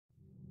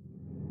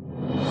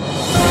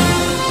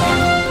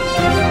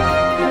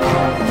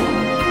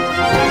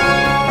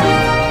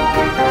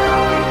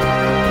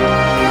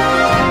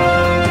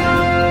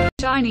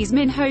Chinese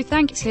Minho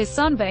thanked his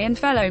sunbae and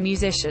fellow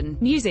musician,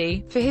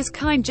 Muzie, for his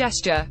kind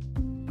gesture.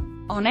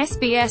 On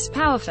SBS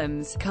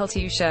PowerFM's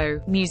Culture show,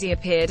 Muzie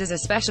appeared as a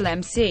special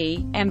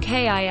MC,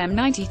 MKIM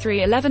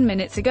 93 11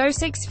 minutes ago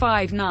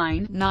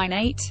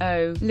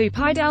 659-980,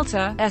 Lupi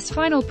Delta, S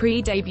final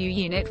pre-debut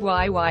unit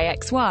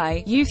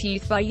YYXY,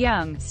 Youth by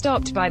Young,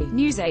 stopped by the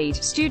NewsAid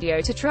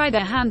studio to try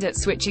their hand at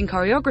switching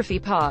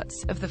choreography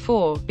parts. Of the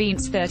four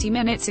beats 30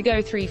 minutes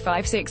ago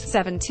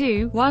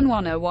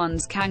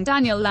 35672-1101's Kang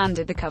Daniel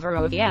landed the cover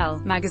of Elle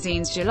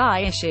magazine's July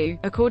issue.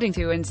 According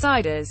to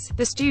insiders,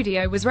 the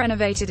studio was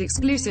renovated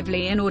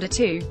exclusively in order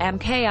to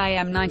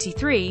MKIM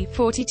 93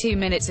 42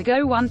 minutes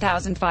ago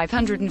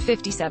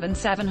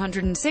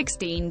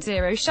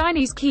 1557-716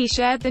 SHINee's Key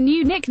shared the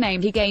new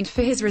nickname he gained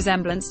for his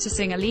resemblance to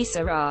singer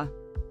Lisa Ra.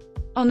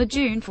 On the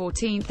June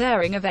 14th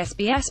airing of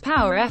SBS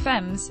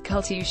PowerFM's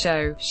Culture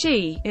show,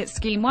 It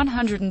Scheme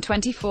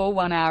 124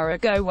 1 hour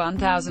ago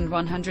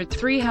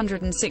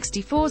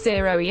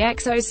 1100-364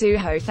 EXO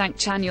Suho thanked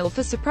Chanyeol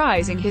for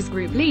surprising his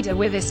group leader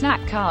with a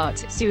snack cart.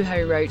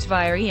 Suho wrote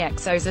via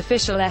EXO's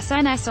official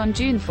SNS on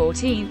June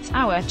 14th,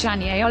 Our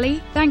Chanyeoli,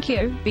 thank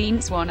you,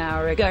 Beans 1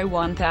 hour ago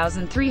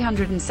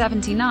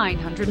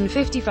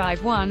 1379-155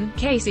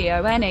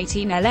 KCON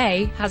 18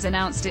 LA, has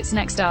announced its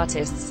next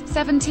artists,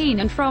 17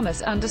 and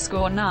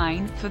Promise_9.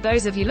 For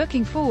those of you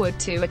looking forward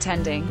to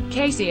attending,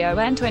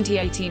 KCON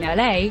 2018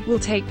 LA will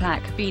take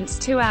Black Beats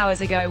 2 hours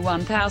ago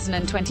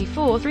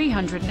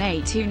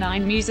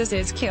 1024-308-29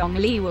 Muze's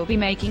Kyunglee will be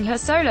making her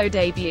solo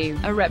debut.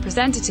 A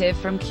representative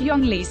from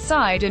Kyunglee's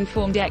side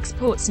informed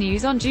Exports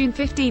News on June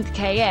 15th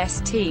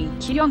KST.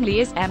 Kyunglee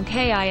is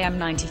MKIM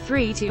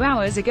 93 2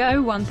 hours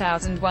ago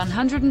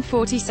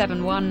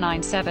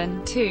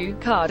 1147-197-2.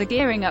 KARD are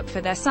gearing up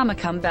for their summer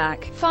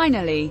comeback.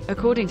 Finally,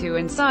 according to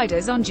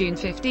insiders on June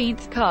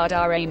 15th, KARD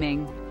are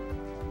aiming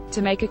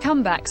to make a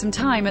comeback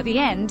sometime at the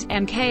end.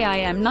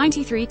 MKIM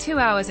 93 2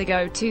 hours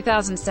ago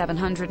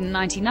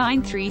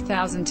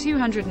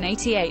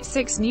 2799-3288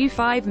 6 new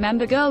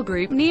 5-member girl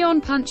group Neon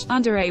Punch,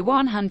 under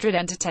A100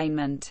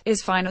 Entertainment,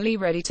 is finally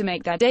ready to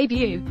make their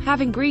debut,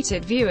 having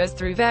greeted viewers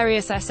through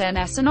various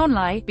SNS and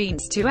online.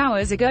 Beats 2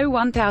 hours ago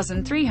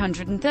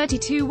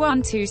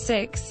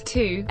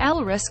 1332-126-2.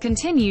 Elris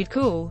continued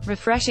cool,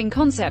 refreshing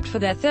concept for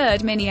their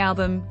third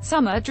mini-album,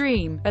 Summer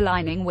Dream,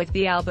 aligning with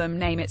the album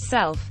name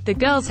itself. The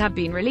girls have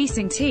been releasing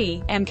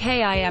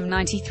MKIM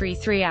 93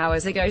 3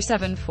 hours ago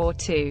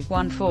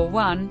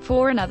 742-141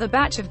 for another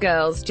batch of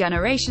Girls'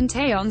 Generation.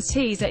 Taeyeon's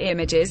teaser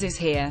images is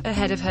here,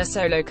 ahead of her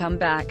solo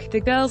comeback.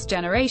 The Girls'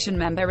 Generation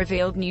member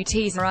revealed new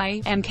teaser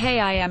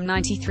MKIM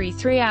 93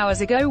 3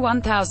 hours ago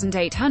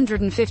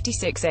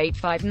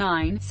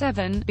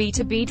 1856-859-7.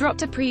 B2B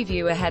dropped a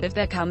preview ahead of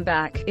their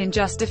comeback. In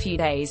just a few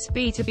days,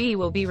 B2B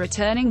will be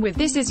returning with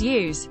This Is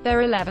You's,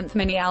 their 11th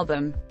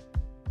mini-album.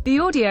 The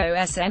audio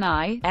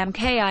SNI,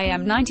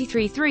 MKIM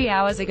 93 3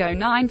 hours ago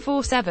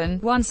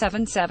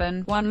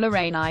 947-177-1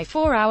 Lorraine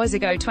 4 hours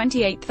ago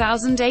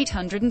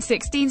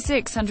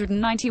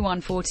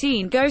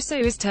 28,816-691-14 Go-Soo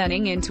is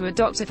turning into a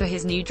doctor for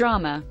his new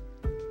drama.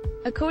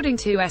 According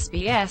to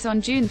SBS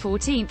on June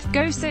 14th,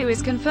 Go-Soo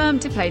is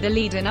confirmed to play the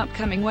lead in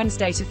upcoming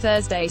Wednesday to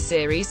Thursday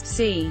series,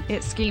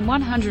 It Scheme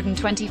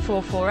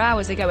 124 4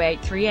 hours ago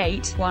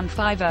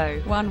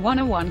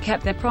 838-150-101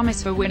 kept their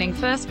promise for winning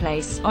first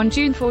place. On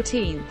June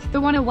 14th, the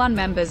 101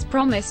 members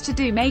promised to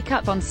do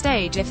makeup on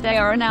stage if they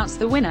are announced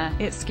the winner.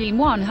 It Scheme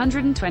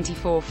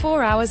 124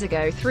 4 hours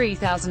ago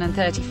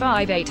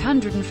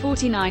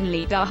 3035-849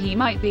 Lee Da-hee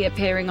might be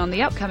appearing on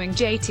the upcoming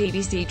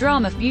JTBC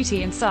drama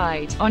Beauty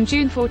Inside. On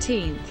June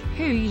 14th,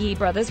 Hu Yi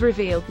brothers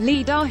revealed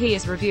Lee Da-hee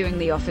is reviewing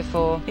the offer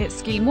for It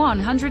Scheme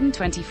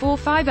 124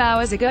 5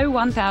 hours ago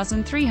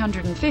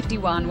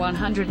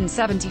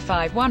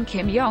 1351-175-1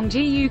 Kim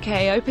Yong-ji UK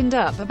opened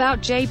up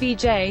about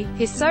JBJ,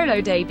 his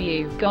solo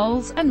debut,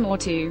 goals, and more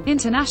to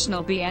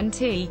International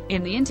BNT.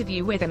 In the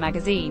interview with a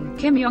magazine,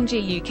 Kim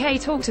Yong-ji UK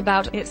talked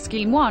about It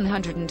Scheme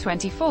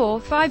 124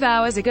 5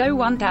 hours ago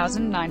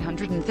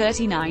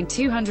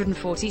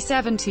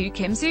 1939-247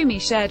 Kim Soo-mi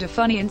shared a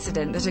funny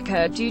incident that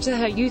occurred due to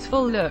her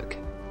youthful look.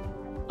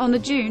 On the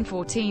June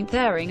 14th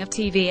airing of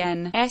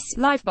TVN's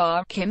Live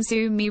Bar, Kim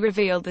Soo-mi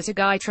revealed that a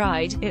guy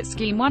tried It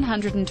Scheme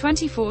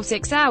 124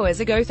 6 hours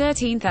ago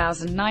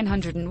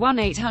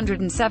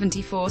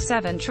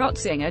 13,901-874-7 Trot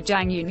singer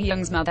Jang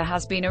Eun-young's mother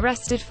has been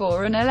arrested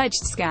for an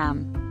alleged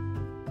scam.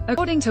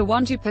 According to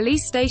Wonju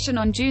Police Station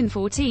on June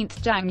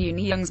 14th, Jang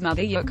Eun-young's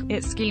mother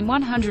It Scheme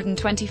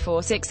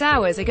 124 6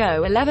 hours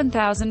ago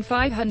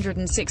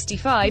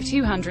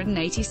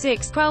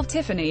 11,565-286 12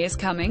 Tiffany is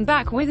coming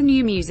back with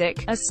new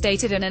music. As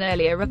stated in an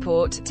earlier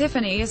report,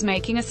 Tiffany is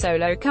making a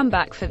solo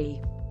comeback for the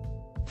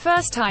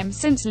first time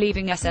since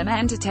leaving SM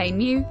Entertain.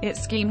 It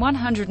Scheme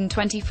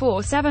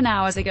 124 7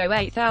 hours ago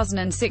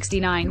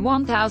 8,069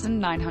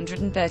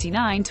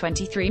 1,939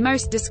 23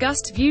 Most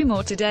discussed view.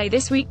 More today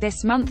this week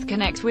this month.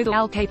 Connect with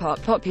all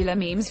K-pop popular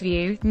memes.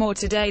 View more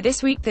today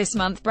this week this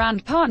month.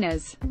 Brand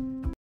partners.